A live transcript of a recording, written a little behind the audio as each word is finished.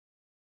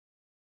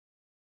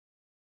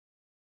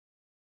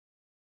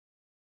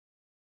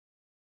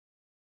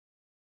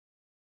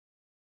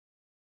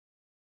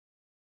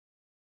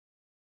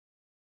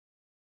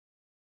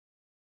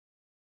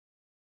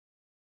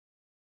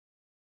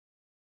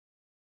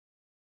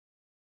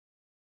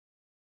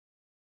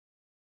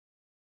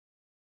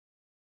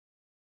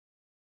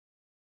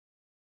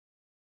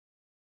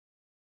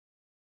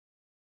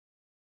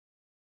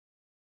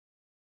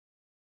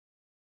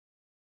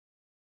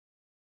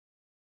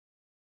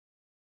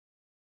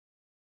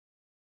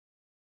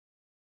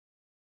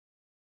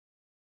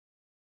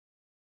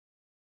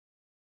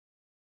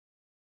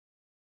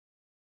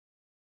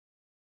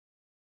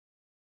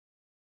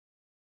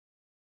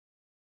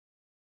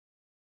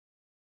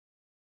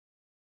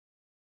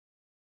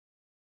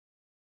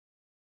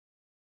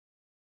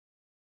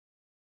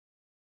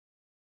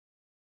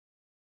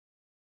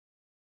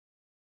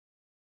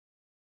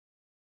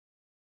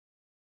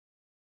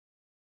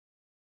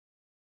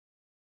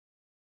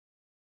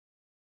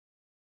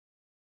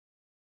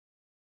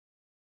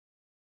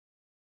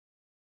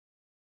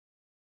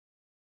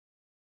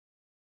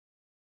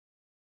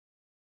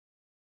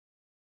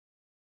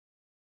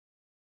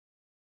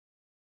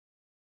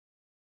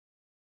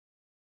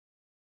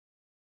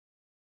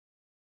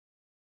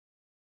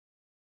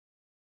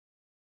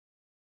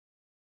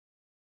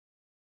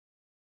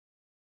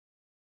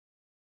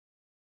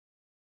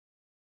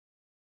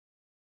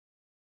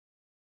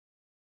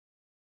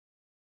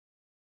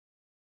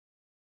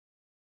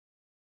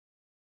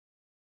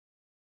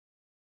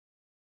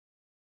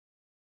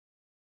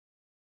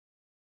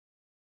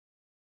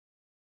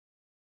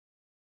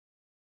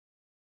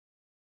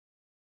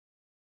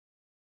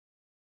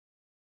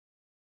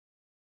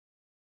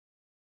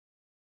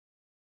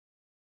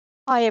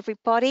Hi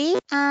everybody.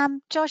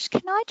 Josh,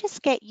 can I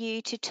just get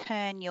you to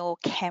turn your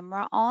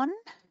camera on?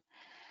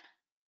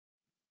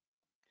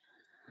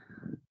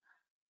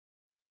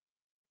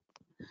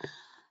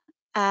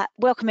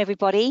 Welcome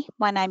everybody.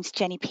 My name's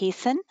Jenny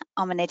Pearson.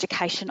 I'm an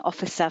Education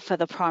Officer for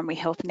the Primary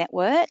Health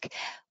Network.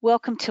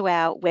 Welcome to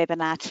our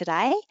webinar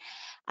today.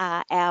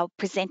 Our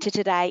presenter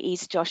today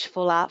is Josh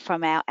Fuller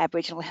from our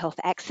Aboriginal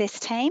Health Access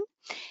team,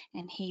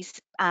 and he's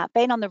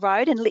been on the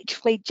road and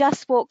literally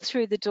just walked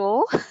through the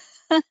door.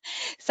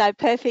 So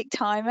perfect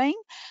timing.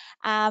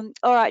 All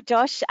right,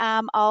 Josh,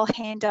 I'll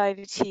hand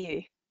over to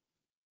you.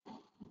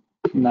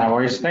 No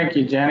worries. Thank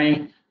you,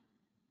 Jenny.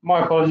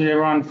 My apologies,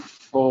 everyone,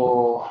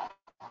 for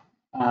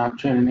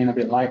tuning in a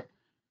bit late.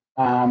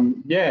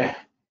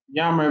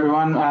 Yama,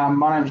 everyone.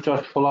 My name is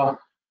Josh Fuller.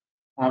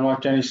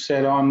 Like Jenny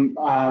said, I'm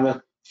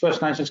the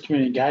First Nations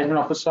Community Engagement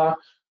Officer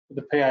with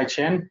the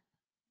PHN.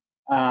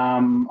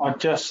 I'd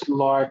just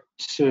like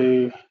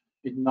to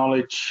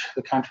acknowledge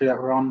the country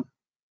that we're on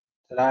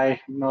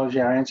today, acknowledge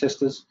our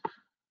ancestors.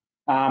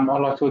 I'd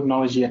like to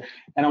acknowledge you.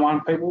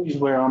 And people is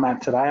where I'm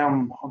at today.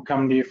 I'm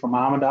coming to you from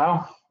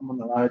Armidale. I'm on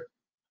the road at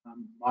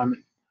the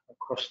moment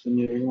across the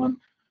New England.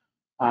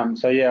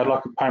 I'd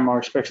like to pay my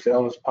respects to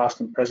elders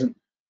past and present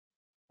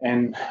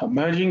and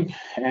emerging,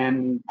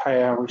 and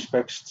pay our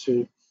respects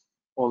to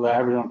all the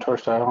Aboriginal and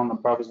Torres Strait Islander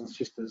brothers and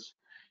sisters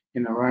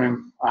in the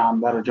room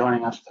that are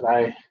joining us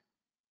today.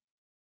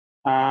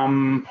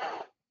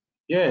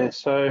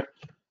 So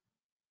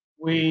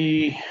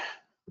we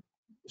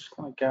just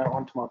going to go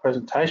on to my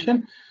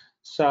presentation.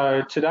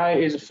 So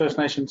today is a First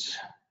Nations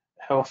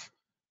Health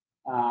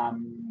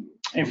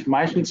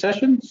information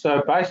session.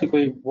 So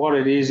basically what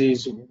it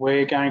is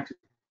we're going to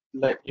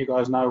let you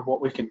guys know what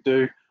we can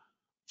do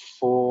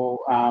for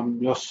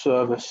your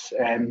service,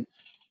 and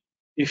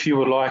if you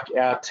would like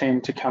our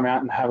team to come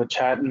out and have a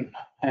chat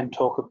and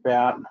talk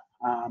about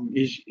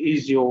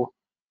is your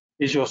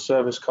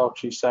service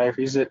culturally safe?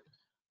 Is it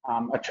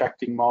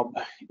attracting mob?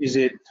 Is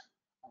it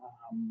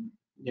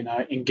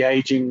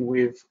engaging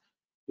with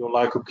your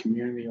local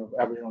community of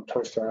Aboriginal and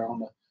Torres Strait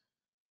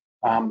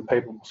Islander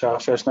people, so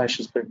First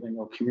Nations people in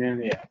your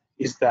community?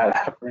 Is that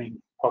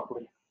happening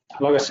properly?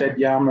 Like I said,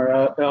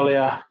 Yama,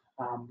 earlier,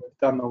 we've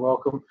done the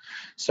welcome.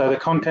 So the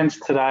contents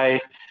today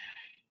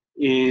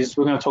is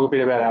we're going to talk a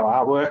bit about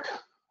our artwork,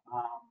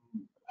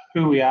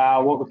 who we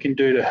are, what we can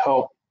do to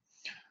help.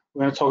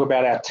 We're going to talk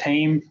about our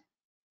team,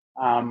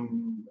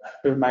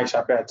 who makes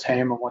up our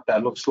team and what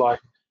that looks like,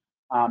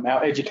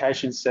 our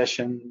education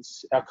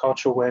sessions, our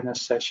cultural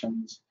awareness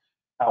sessions,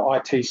 our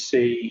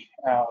ITC,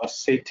 our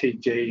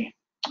CTG,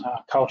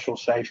 cultural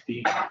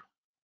safety,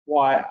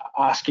 why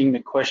asking the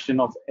question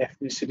of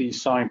ethnicity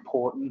is so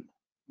important,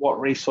 what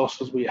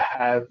resources we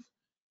have,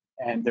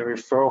 and the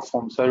referral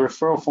forms. So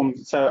referral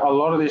forms, so a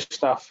lot of this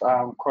stuff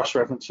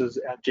cross-references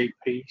our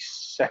GP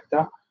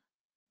sector.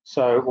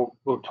 So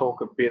we'll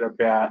talk a bit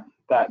about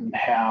that and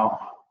how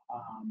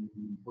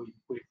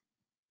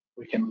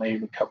we can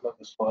leave a couple of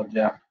the slides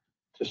out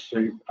to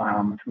suit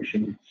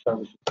commission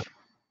services.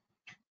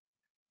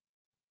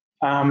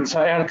 So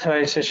out of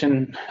today's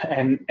session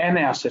and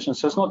our session,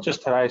 so it's not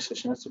just today's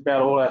session, it's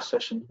about all our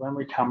sessions. When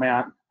we come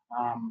out,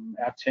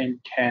 our team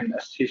can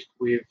assist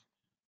with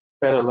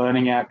better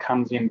learning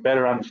outcomes, in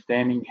better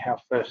understanding how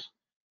the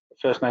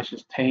First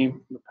Nations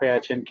team, the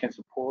PHN, can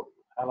support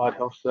allied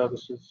health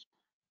services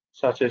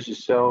such as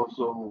yourselves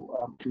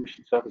or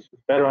commission services,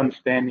 better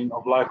understanding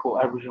of local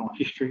Aboriginal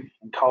history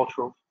and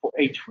cultural for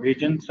each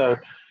region. So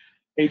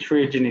each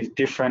region is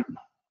different.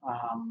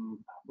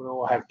 We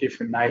all have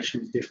different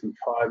nations, different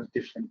tribes,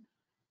 different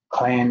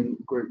clan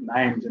group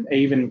names, and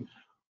even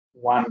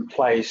one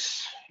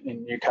place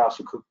in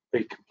Newcastle could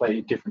be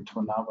completely different to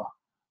another.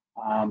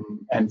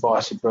 And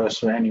vice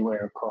versa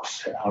anywhere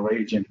across our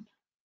region.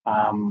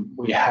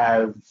 We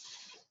have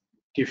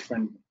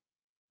different,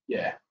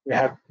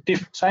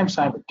 same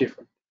but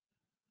different.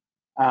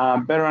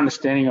 Better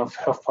understanding of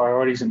health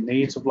priorities and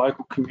needs of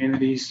local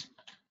communities,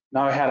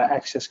 know how to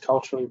access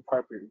culturally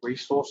appropriate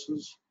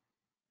resources,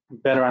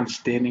 better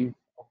understanding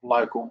of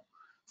local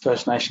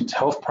First Nations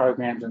health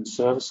programs and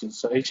services.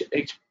 So each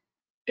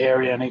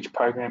area and each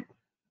program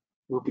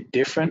will be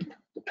different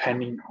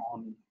depending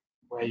on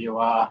where you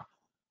are.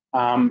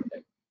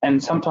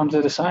 And sometimes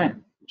they're the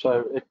same.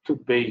 So it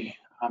could be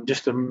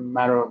just a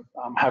matter of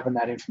having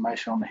that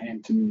information on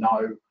hand to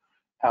know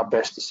how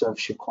best to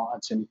service your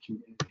clients in the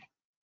community.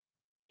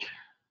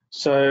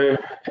 So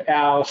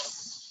our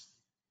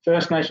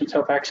First Nations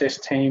Health Access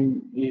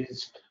team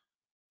is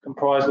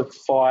comprised of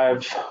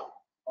 5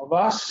 of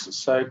us.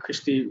 So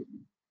Christy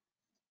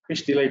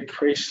Lee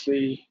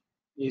Priestley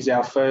is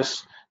our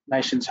First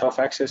Nations Health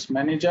Access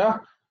Manager.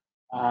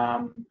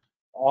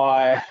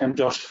 I am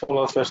Josh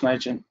Fuller, First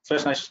Nations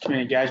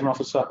Community Engagement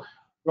Officer.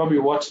 Robbie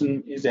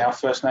Watson is our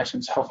First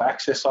Nations Health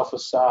Access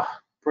Officer.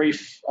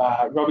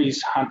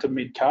 Robbie's Hunter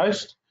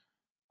Mid-Coast.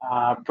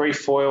 Bree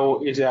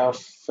Foyle is our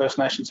First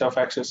Nations Health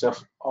Access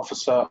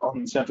Officer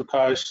on the Central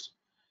Coast.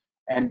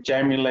 And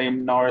Jamie Lee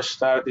Norris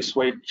started this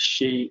week.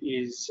 She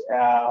is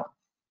our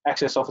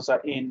Access Officer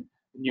in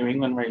the New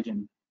England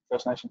region.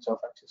 First Nations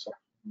Health Access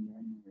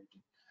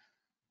region.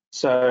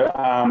 So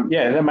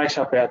yeah, that makes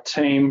up our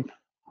team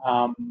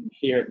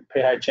here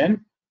at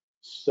PHN.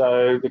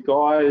 So the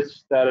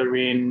guys that are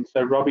in,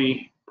 so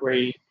Robbie,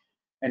 Bree,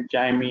 and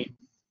Jamie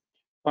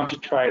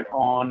concentrate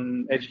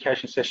on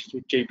education sessions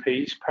with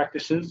GPs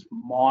practices.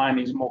 Mine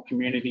is more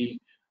community,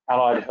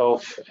 allied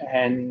health,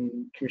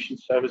 and commission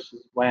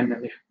services when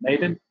and if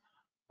needed.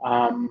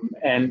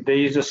 And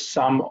these are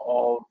some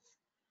of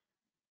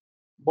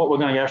what we're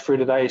going to go through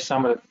today,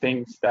 some of the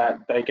things that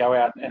they go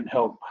out and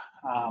help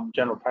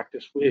general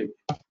practice with.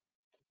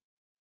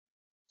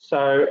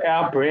 So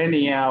our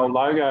branding, our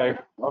logo,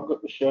 I've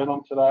got the shirt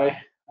on today.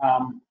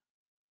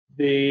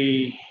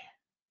 The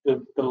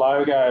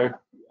logo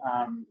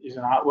is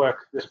an artwork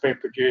that's been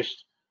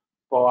produced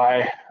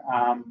by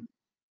a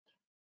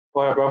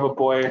brother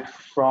boy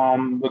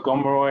from the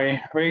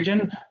Gomeroi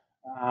region.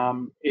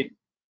 It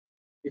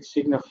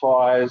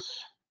signifies,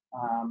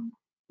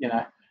 you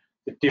know,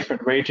 the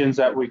different regions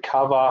that we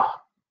cover,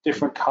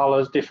 different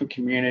colours, different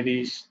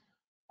communities.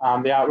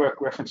 The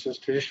artwork references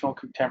traditional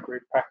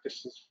contemporary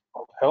practices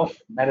of health,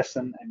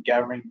 medicine, and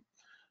gathering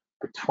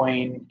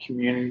between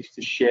communities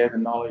to share the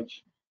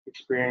knowledge,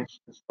 experience,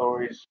 and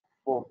stories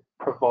for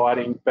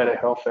providing better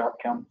health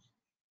outcomes.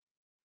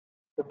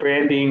 The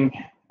branding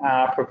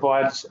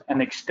provides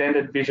an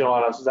extended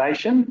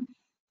visualization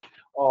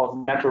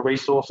of natural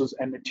resources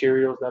and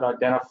materials that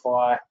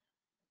identify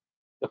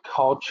the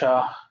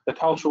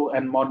cultural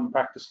and modern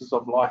practices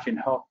of life in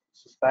health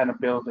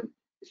sustainability.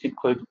 This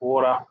includes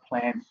water,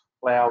 plants,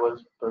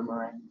 flowers,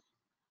 boomerangs.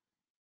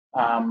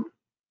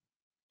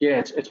 Yeah,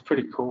 it's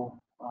pretty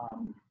cool,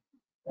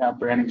 our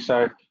branding.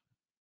 So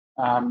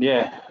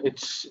yeah,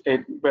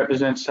 it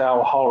represents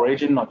our whole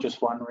region, not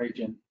just one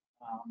region,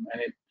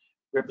 and it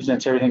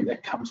represents everything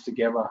that comes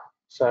together.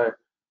 So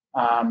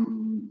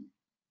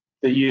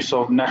the use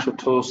of natural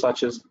tools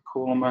such as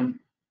Coolaman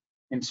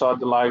inside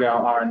the logo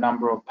are a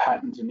number of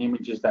patterns and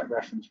images that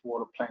reference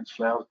water, plants,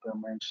 flowers,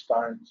 boomerangs,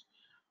 stones,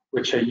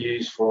 which are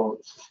used for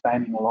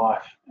sustaining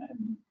life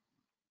and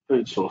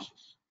food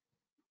sources.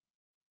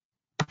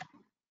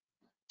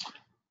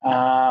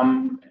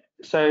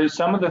 So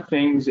some of the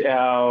things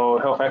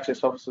our health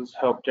access officers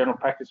help general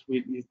practice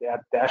with is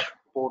our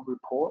dashboard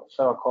report,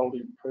 so our quality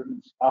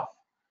improvement stuff,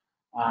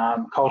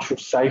 cultural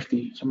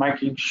safety, so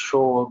making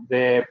sure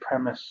their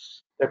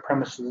premises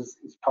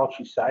is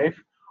culturally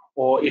safe,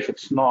 or if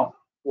it's not,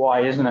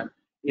 why isn't it?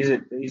 Is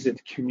it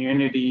the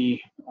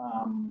community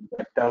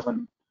that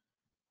doesn't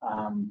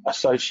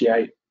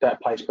associate that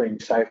place being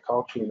safe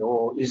culturally,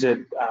 or is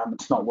it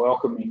it's not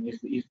welcoming?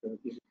 Is it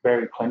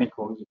very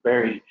clinical? Is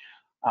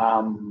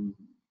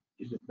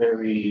it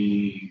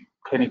very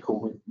clinical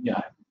with, you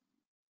know,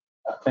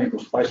 a clinical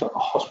space like a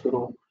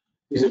hospital?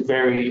 Is it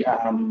very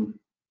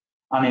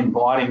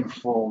uninviting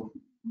for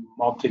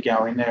mob to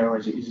go in there, or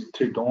is it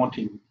too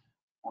daunting?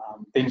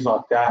 Things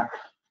like that.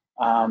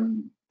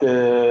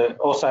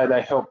 Also,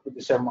 they help with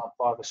the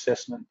 715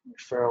 assessment,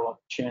 referral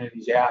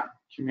opportunities out,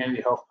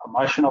 community health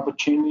promotion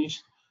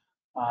opportunities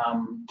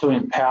to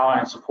empower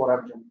and support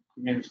Aboriginal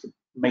communities to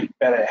meet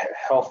better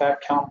health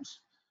outcomes,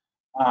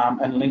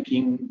 and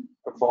linking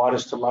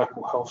providers to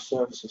local health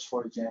services,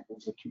 for example,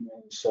 the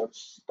community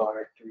services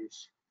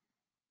directories.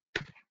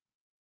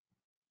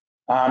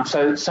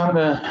 So some of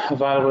the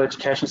available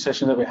education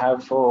sessions that we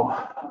have for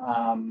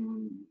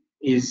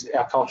is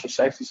our cultural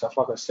safety stuff.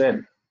 Like I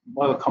said,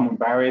 what are the common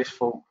barriers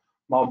for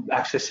mob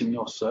accessing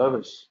your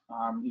service?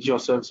 Is your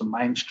service a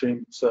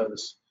mainstream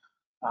service?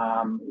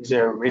 Is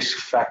there a risk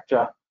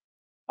factor?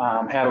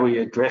 How do we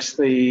address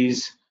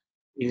these?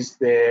 Is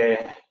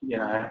there, you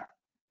know,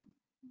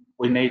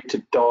 we need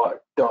to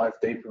dive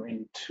deeper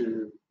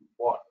into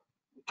what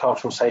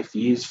cultural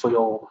safety is for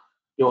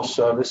your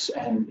service,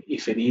 and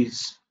if it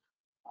is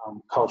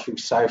culturally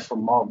safe for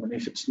mob, and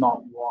if it's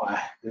not,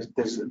 why?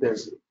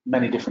 There's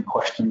many different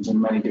questions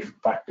and many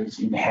different factors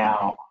in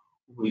how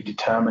we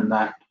determine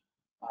that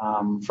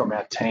from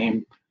our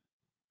team.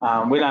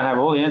 We don't have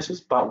all the answers,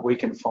 but we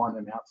can find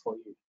them out for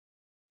you.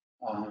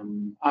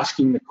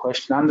 Asking the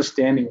question,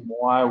 understanding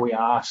why we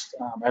asked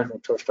Aboriginal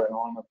and Torres Strait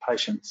Islander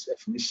patients'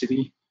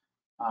 ethnicity,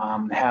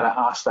 how to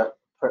ask that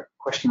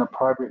question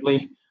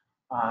appropriately.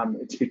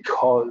 It's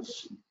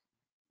because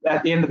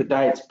at the end of the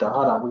day, it's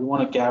data. We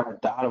want to gather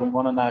data. We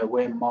want to know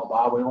where mob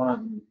are. We want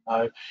to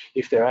know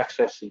if they're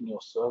accessing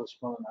your service.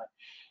 We want to know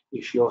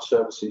if your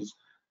service is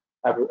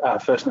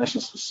First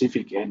Nation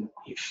specific, and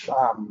if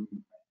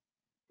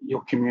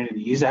your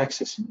community is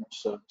accessing your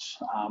service.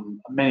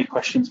 Many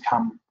questions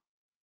come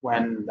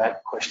when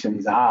that question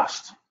is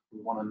asked. We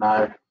want to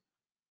know.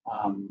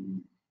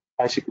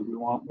 Basically, we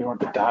want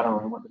the data,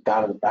 and we want the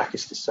data to back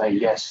us to say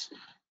yes,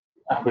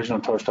 Aboriginal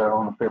and Torres Strait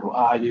Islander people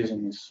are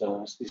using this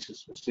service. This is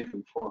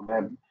specific for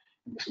them,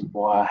 and this is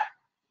why.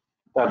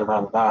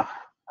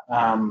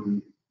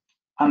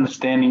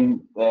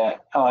 Understanding the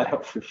allied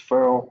health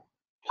referral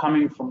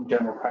coming from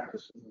general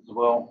practices as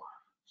well.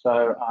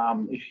 So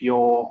if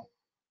you're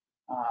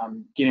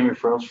getting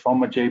referrals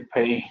from a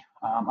GP,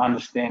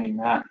 understanding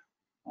that,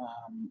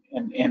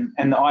 and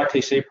the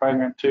ITC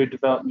program too,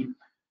 developing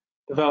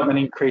develop an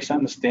increased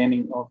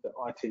understanding of the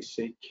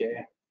ITC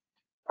care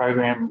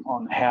program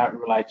on how it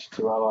relates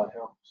to allied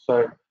health.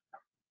 So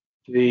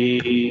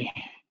the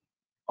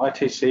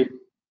ITC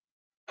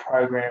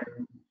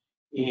program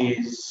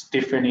is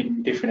different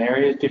in different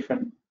areas.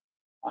 Different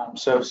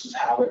services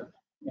have it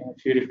in a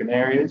few different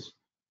areas,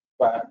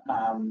 but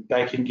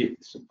they can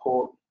get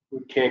support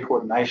with care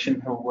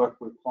coordination, who will work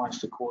with clients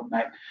to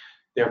coordinate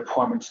their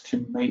appointments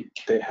to meet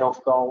their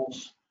health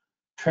goals.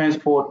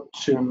 Transport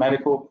to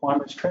medical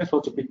appointments.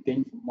 Transport's a big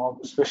thing for mob,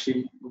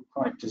 especially with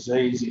chronic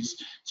disease,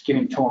 is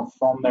getting to and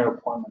from their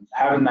appointments.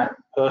 Having that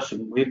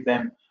person with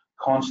them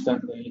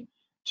constantly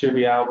to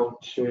be able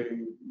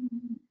to,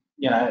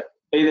 you know,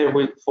 be there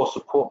for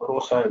support, but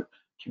also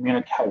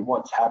communicate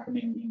what's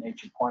happening in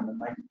each appointment,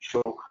 making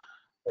sure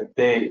that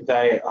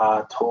they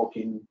are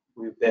talking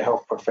with their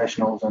health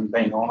professionals and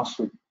being honest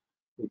with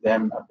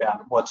them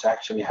about what's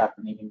actually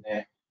happening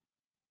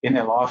in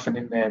their life and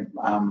in their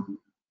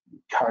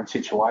current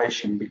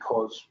situation,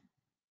 because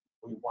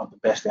we want the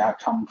best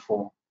outcome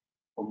for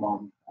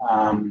mom.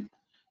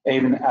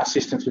 Even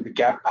assistance with the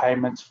gap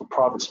payments for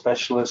private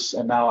specialists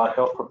and allied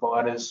health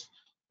providers,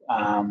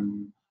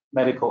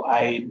 medical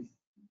aid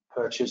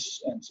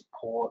purchase and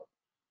support.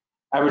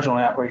 Aboriginal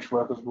outreach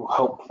workers will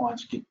help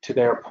clients get to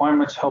their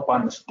appointments, help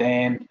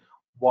understand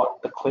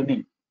what the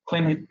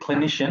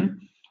clinician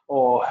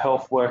or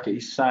health worker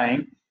is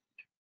saying,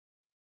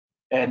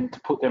 and to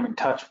put them in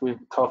touch with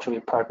culturally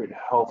appropriate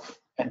health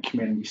and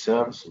community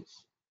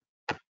services.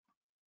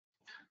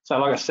 So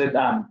like I said,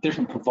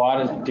 different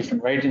providers in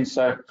different regions.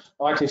 So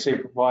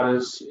ITC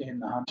providers in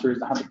the Hunter is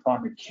the Hunter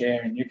Primary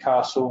Care in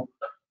Newcastle,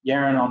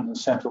 Yarran on the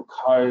Central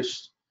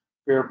Coast,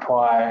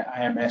 Biripi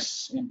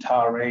AMS in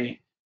Taree,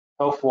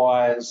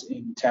 Healthwise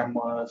in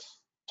Tamworth,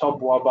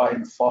 Tobwabba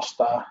in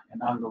Foster,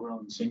 and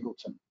Ungaroo in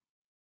Singleton.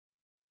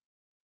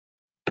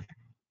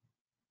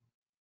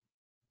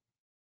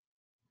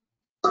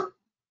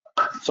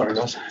 Sorry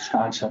guys,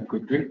 I just had a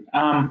quick drink.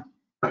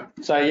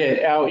 So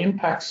yeah, our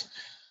impacts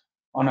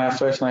on our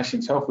First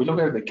Nations health, we look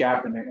at the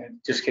gap and it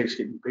just keeps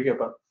getting bigger,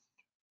 but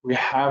we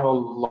have a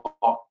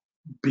lot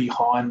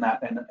behind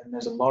that, and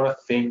there's a lot of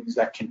things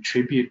that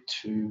contribute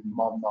to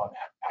mob not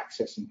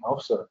accessing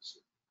health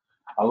services.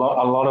 A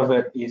lot of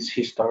it is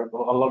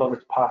historical, a lot of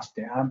it's passed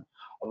down,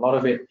 a lot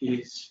of it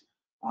is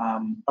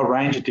a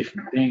range of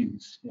different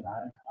things, you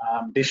know,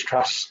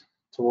 distrust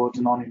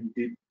towards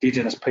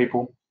non-Indigenous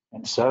people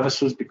and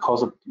services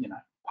because of, you know,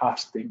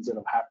 past things that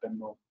have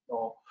happened or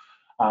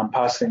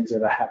past things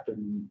that have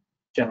happened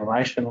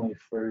generationally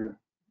through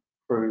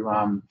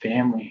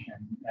family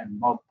and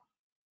mob,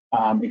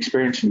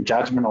 experiencing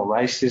judgment or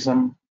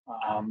racism,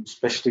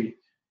 especially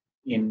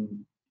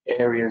in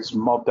areas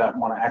mob don't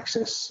want to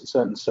access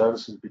certain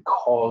services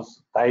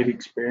because they've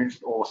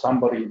experienced or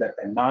somebody that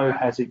they know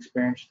has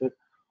experienced it,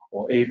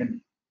 or even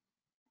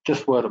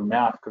just word of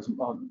mouth, because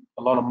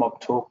a lot of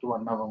mob talk to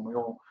one another and we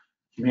all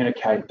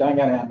communicate. Don't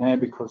go down there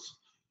because,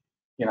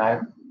 you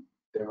know,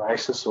 they're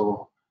racist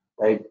or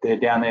they're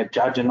down there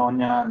judging on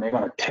you and they're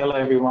going to tell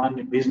everyone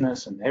your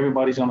business and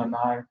everybody's going to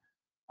know.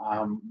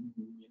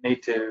 You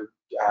need to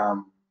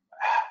have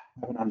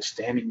an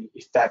understanding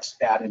if that's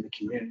out in the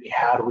community.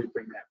 How do we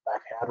bring that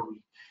back? How do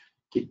we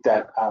get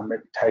that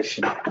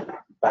reputation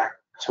back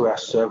to our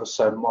service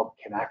so mob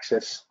can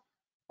access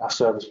our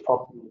service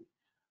properly?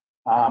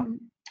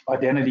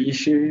 Identity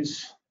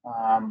issues.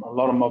 A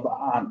lot of mob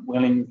aren't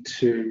willing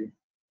to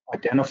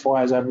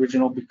identify as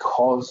Aboriginal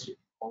because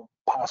of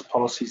past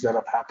policies that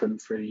have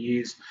happened for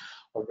years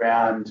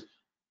around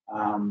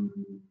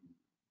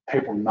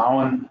people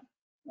knowing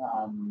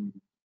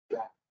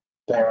that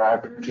they're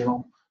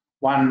Aboriginal.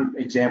 One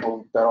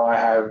example that I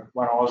have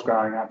when I was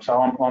growing up, so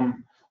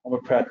I'm a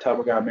proud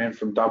Tabaga man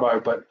from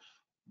Dubbo, but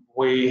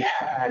we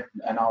had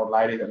an old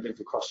lady that lived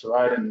across the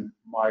road, and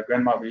my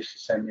grandmother used to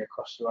send me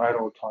across the road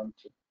all the time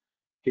to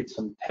get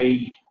some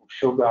tea or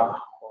sugar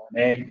or an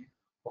egg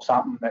or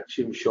something that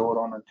she was short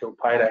on until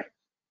payday.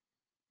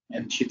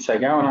 And she'd say,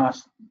 go and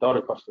ask Dot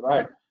across the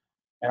road.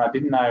 And I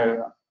didn't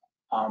know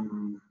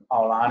old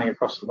Arnie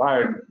across the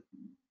road.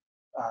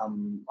 I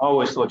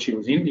always thought she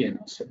was Indian.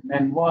 I said,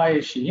 man, why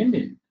is she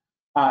Indian?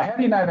 How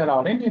do you know that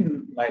old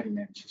Indian lady,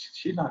 man? She said,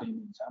 she's not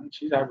Indian, son.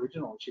 She's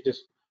Aboriginal.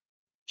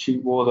 She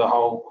wore the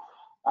whole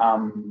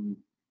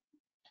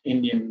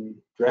Indian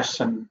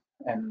dress and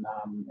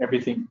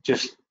everything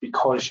just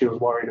because she was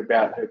worried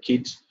about her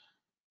kids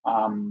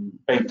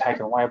being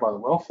taken away by the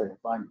welfare,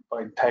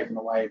 being taken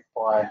away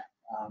by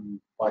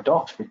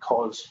docs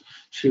because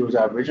she was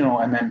Aboriginal,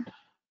 and then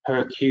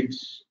her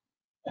kids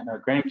and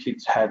her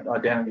grandkids had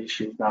identity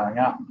issues growing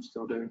up and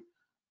still do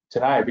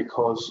today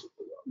because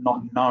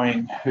not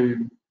knowing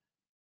who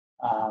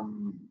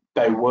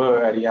they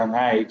were at a young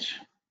age,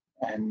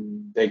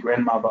 and their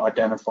grandmother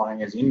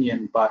identifying as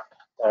Indian, but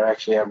they're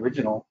actually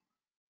Aboriginal.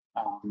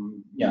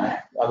 You know,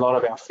 a lot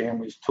of our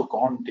families took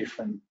on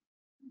different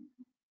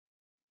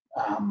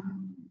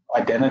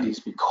identities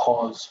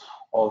because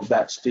of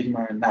that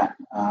stigma and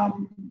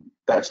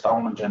that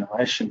stolen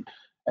generation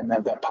and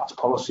that past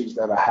policies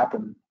that have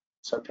happened.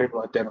 So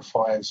people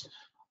identify as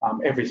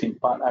everything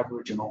but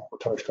Aboriginal or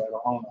Torres Strait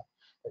Islander.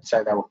 They'd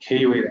say they were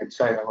Kiwi, they'd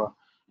say they were,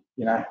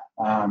 you know,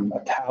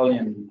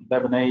 Italian,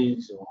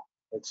 Lebanese, or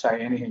they'd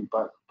say anything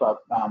but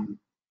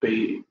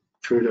be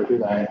true to who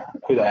they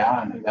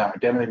are and who their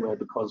identity were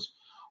because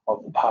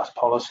of the past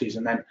policies.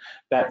 And then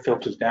that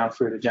filters down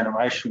through the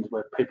generations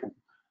where people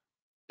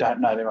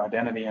don't know their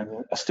identity and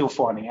are still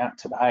finding out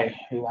today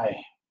who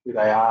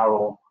they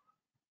are,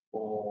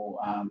 or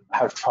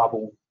have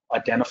trouble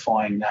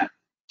identifying that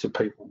to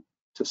people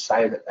to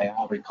say that they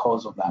are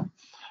because of that.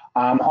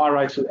 High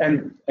rates of,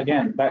 and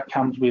again, that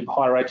comes with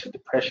high rates of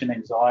depression,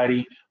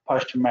 anxiety,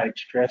 post-traumatic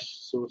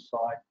stress,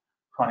 suicide,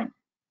 chronic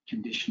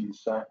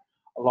conditions. So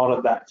a lot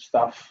of that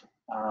stuff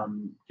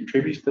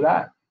contributes to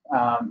that.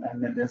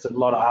 And then there's a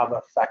lot of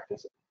other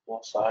factors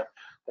also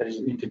that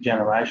is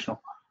intergenerational.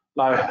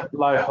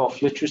 Low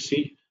health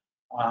literacy.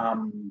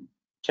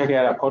 Check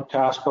out our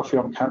podcast, Coffee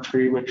on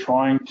Country. We're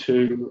trying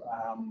to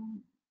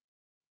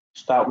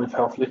start with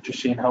health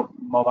literacy and help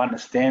mob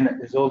understand that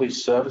there's all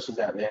these services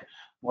out there,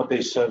 what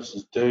these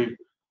services do.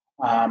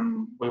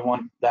 We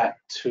want that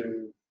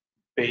to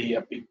be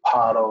a big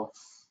part of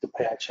the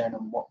PHN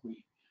and what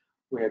we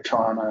are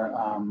trying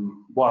to,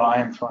 what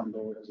I am trying to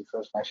do as a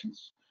First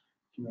Nations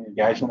Community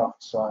Engagement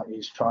Officer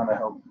is trying to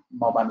help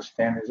mob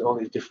understand there's all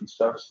these different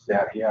services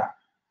out here,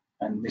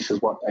 and this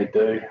is what they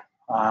do,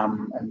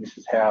 and this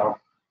is how,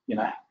 you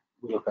know,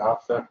 we look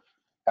after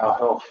our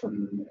health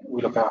and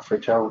we look after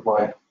each other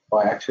by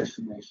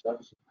accessing these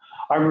services.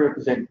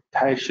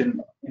 Overrepresentation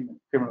in the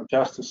criminal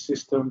justice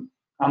system,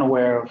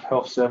 unaware of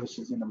health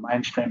services in the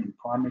mainstream and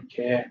primary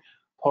care,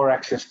 poor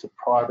access to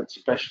private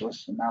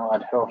specialists and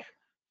allied health,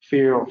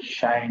 fear or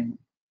shame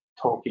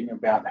talking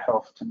about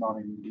health to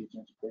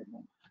non-Indigenous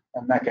people.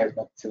 And that goes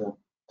back to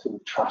the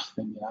trust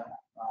thing, you know.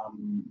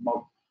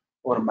 Mob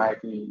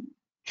automatically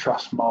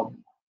trust mob,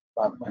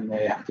 but when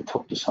they have to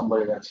talk to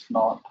somebody that's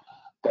not,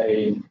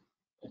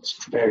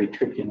 it's very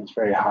tricky and it's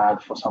very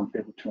hard for some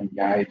people to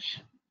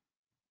engage.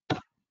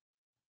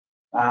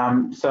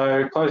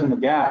 So closing the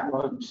gap,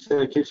 well,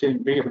 it keeps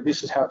getting bigger, but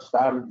this is how it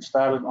started. It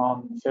started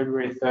on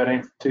February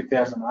 13th,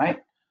 2008.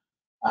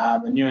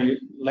 The newly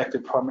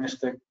elected Prime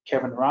Minister,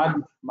 Kevin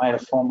Rudd, made a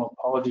formal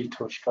apology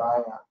to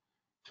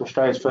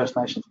Australia's First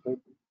Nations people,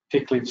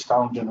 particularly the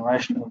stolen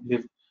generation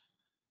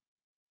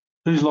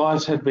whose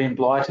lives had been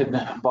blighted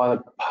by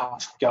the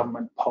past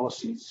government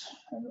policies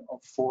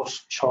of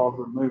forced child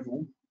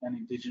removal and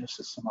Indigenous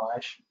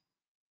assimilation.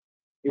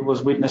 It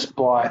was witnessed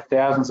by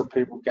thousands of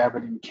people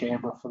gathered in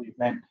Canberra for the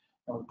event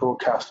and was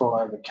broadcast all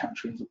over the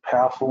country as a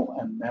powerful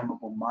and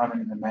memorable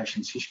moment in the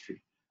nation's history.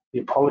 The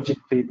apology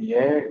cleared the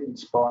air,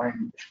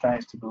 inspiring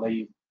Australians to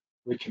believe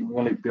we can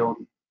really build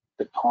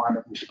the kind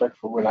of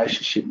respectful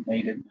relationship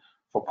needed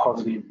for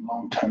positive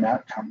long-term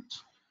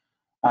outcomes.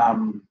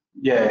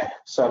 Yeah,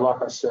 so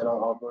like I said, I've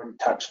already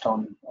touched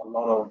on a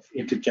lot of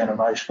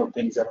intergenerational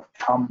things that have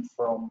come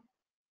from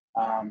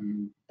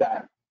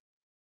that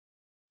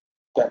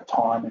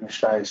time in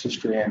Australia's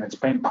history, and it's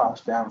been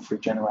passed down through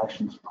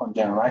generations upon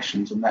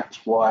generations, and that's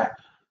why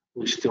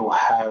we still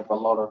have a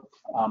lot of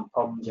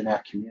problems in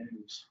our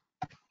communities.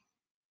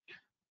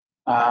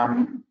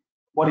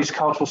 What is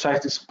cultural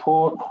safety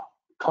support?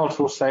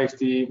 Cultural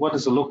safety, what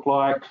does it look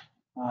like?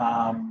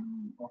 I've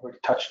already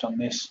touched on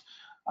this.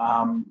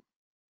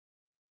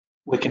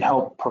 We can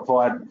help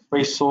provide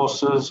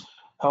resources,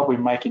 help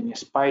in making your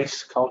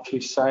space culturally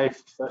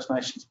safe, First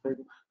Nations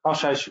people.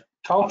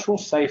 Cultural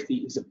safety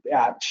is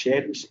about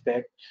shared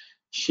respect,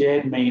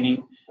 shared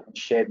meaning, and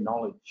shared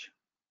knowledge,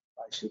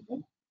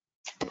 basically.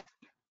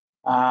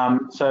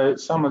 So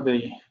some of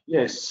the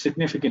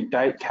significant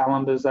date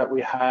calendars that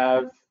we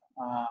have,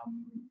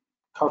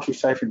 culturally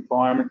safe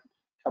environment,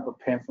 a couple of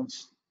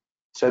pamphlets.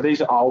 So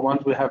these are old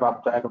ones. We have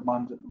updated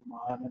ones at the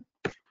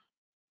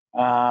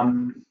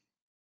moment.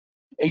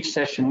 Each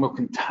session will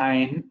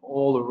contain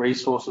all the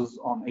resources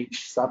on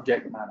each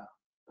subject matter.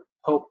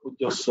 Help with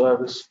your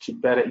service to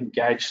better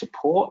engage,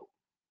 support,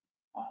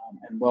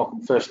 and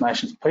welcome First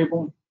Nations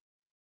people.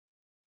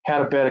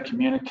 How to better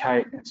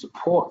communicate and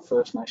support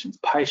First Nations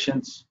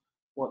patients.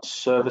 What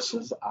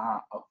services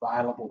are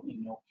available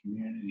in your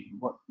community?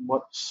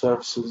 What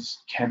services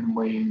can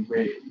we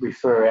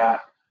refer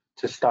out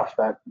to stuff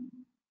that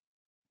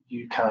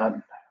you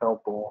can't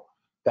help or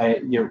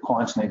your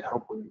clients need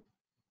help with?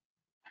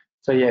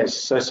 So yes,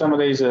 so some of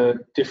these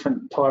are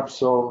different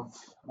types of,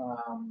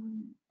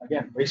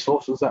 again,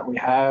 resources that we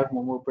have,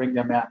 and we'll bring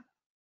them out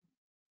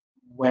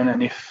when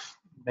and if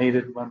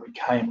needed when we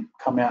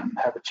come out and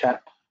have a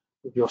chat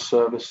with your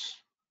service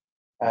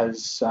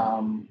as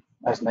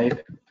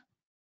needed.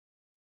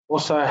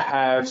 Also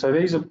have, so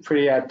these are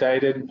pretty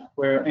outdated.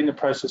 We're in the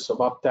process of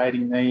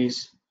updating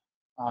these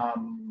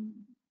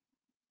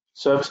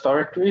service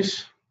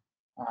directories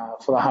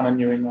for the Hunter,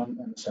 New England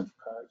and the Central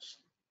Coast.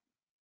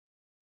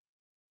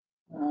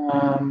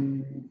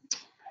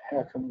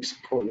 How can we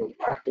support your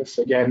practice?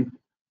 Again,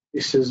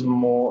 this is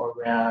more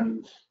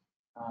around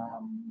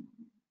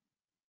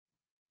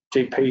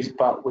GPs,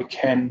 but we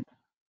can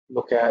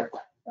look at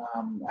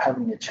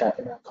having a chat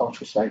about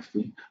cultural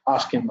safety,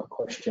 asking them a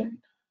question,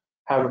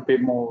 have a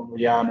bit more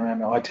yarn around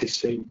the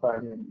ITC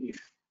program if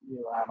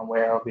you aren't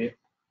aware of it.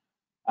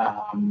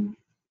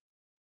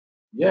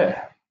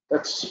 Yeah,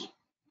 that's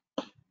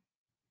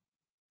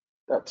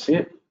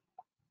it.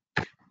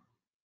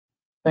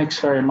 Thanks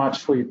very much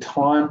for your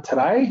time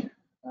today.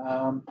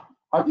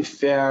 Hope you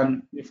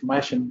found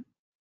information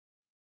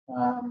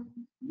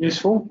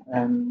useful,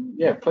 and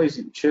yeah, please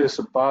shoot us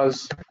a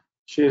buzz,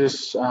 shoot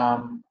us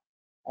a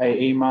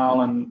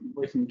email, and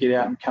we can get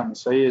out and come and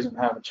see us and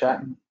have a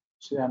chat and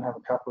sit down and have a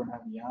cuppa and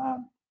have a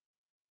yarn.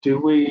 Do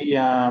we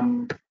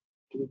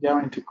go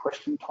into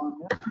question time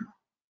now?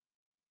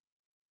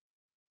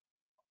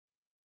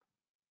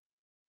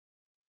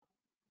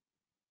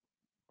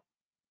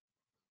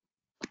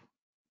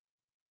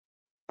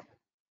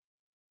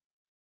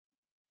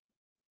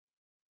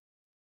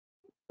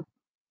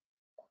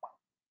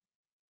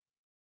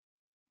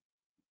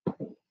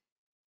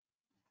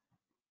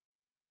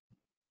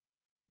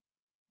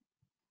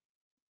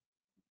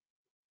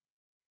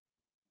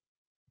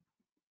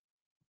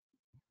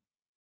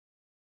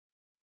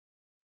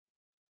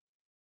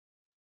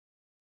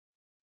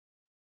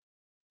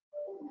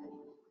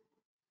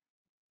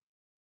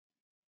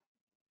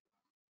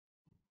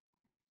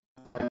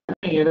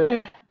 Yeah.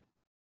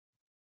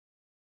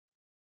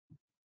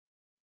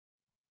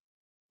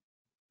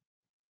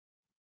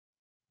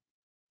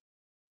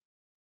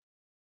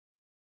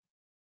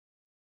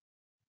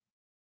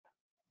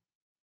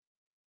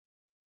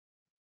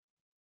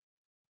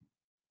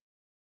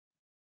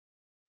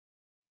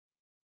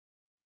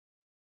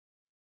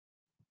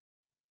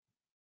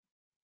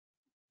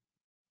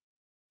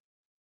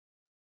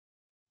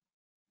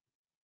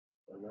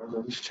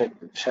 I'll just check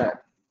the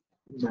chat.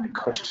 Is there any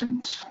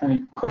questions?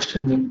 Any questions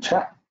in the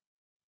chat?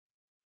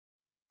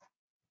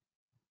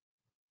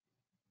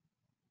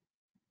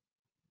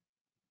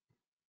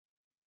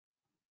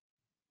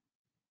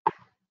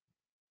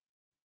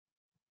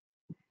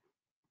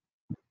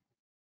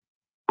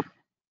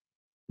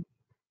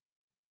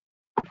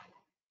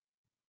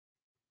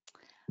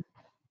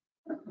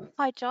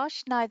 Hi,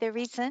 Josh. No, there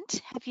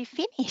isn't. Have you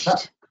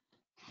finished?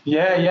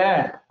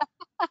 Yeah.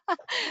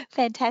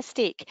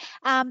 Fantastic.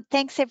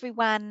 Thanks,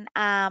 everyone,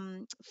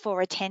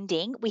 for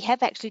attending. We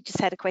have actually just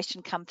had a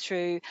question come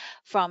through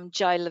from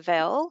Joe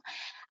Lavelle.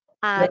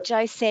 Yep.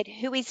 Joe said,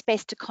 who is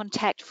best to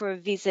contact for a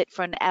visit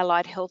for an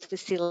allied health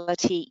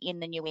facility in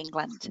the New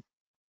England?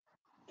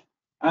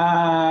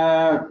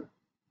 I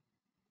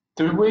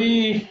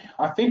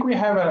think we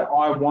have an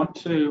I want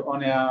to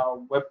on our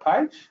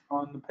webpage,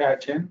 on the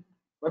PHN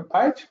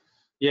webpage.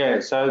 Yeah,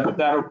 so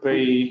that'll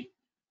be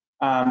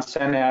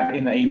sent out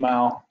in the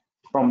email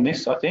from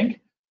this, I think.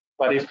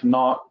 But if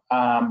not,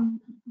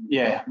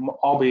 yeah,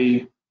 I'll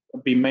be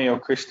me or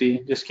Christy.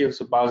 Just give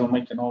us a buzz and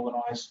we can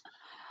organise.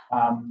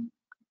 I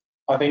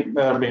think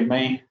that'll be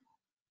me.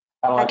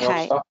 Allied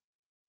Health stuff.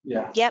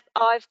 Yeah. Yep,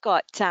 I've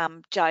got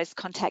Joe's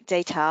contact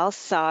details,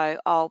 so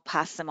I'll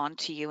pass them on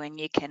to you and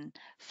you can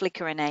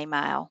flicker an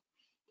email.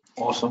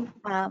 Awesome.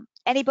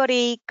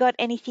 Anybody got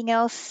anything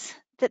else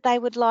that they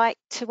would like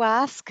to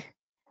ask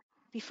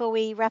before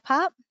we wrap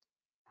up?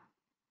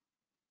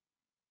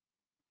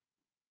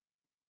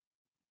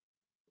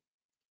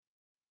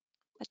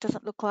 It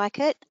doesn't look like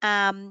it.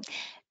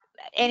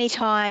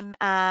 Anytime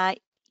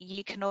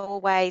you can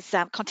always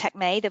contact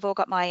me. They've all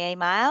got my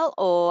email,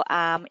 or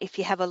if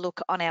you have a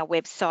look on our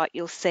website,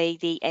 you'll see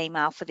the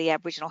email for the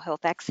Aboriginal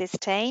Health Access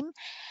team.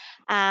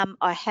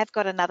 I have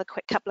got another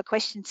couple of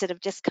questions that have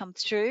just come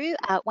through.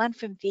 One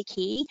from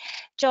Vicky.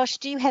 Josh,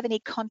 do you have any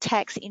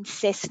contacts in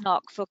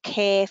Cessnock for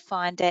Care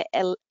Finder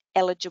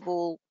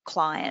eligible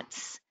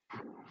clients?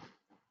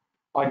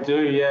 I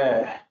do,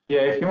 yeah.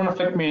 Yeah, if you want to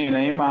flick me an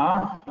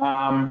email,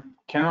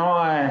 can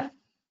I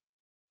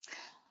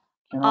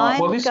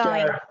I'm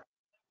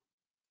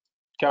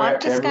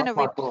just going to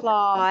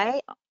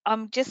reply.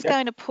 I'm just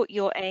going to put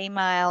your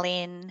email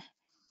in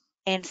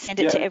and send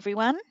it to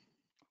everyone,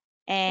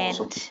 and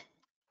awesome.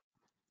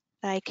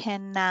 they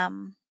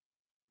can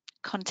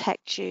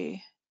contact you.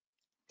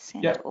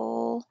 Send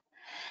all.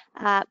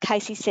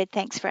 Casey said,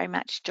 thanks very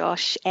much,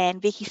 Josh.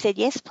 And Vicky said,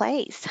 yes,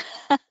 please.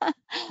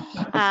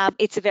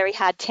 It's a very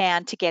hard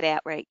town to get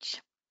outreach,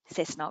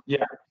 Cessnock.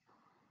 Yeah.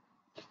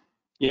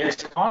 Yeah,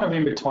 it's kind of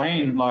in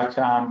between. Like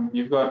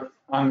you've got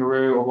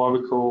Ungaroo or what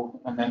we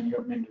call, and then you've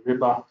got Minda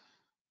River.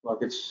 Like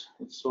it's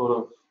sort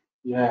of,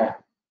 yeah,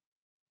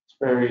 it's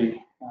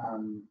very,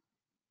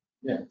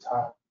 yeah, it's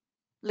hard.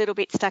 A little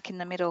bit stuck in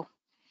the middle.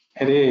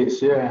 It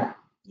is, yeah.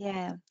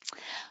 Yeah.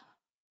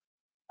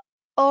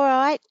 All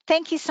right.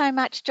 Thank you so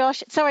much,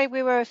 Josh. Sorry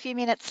we were a few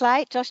minutes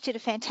late. Josh did a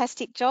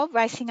fantastic job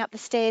racing up the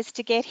stairs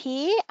to get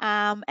here.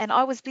 And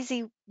I was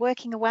busy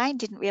working away and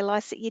didn't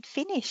realise that you'd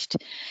finished.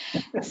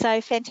 So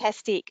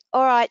fantastic.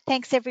 All right.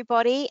 Thanks,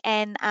 everybody.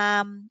 And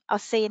I'll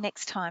see you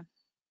next time.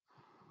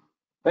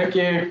 Thank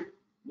you.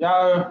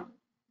 Yo.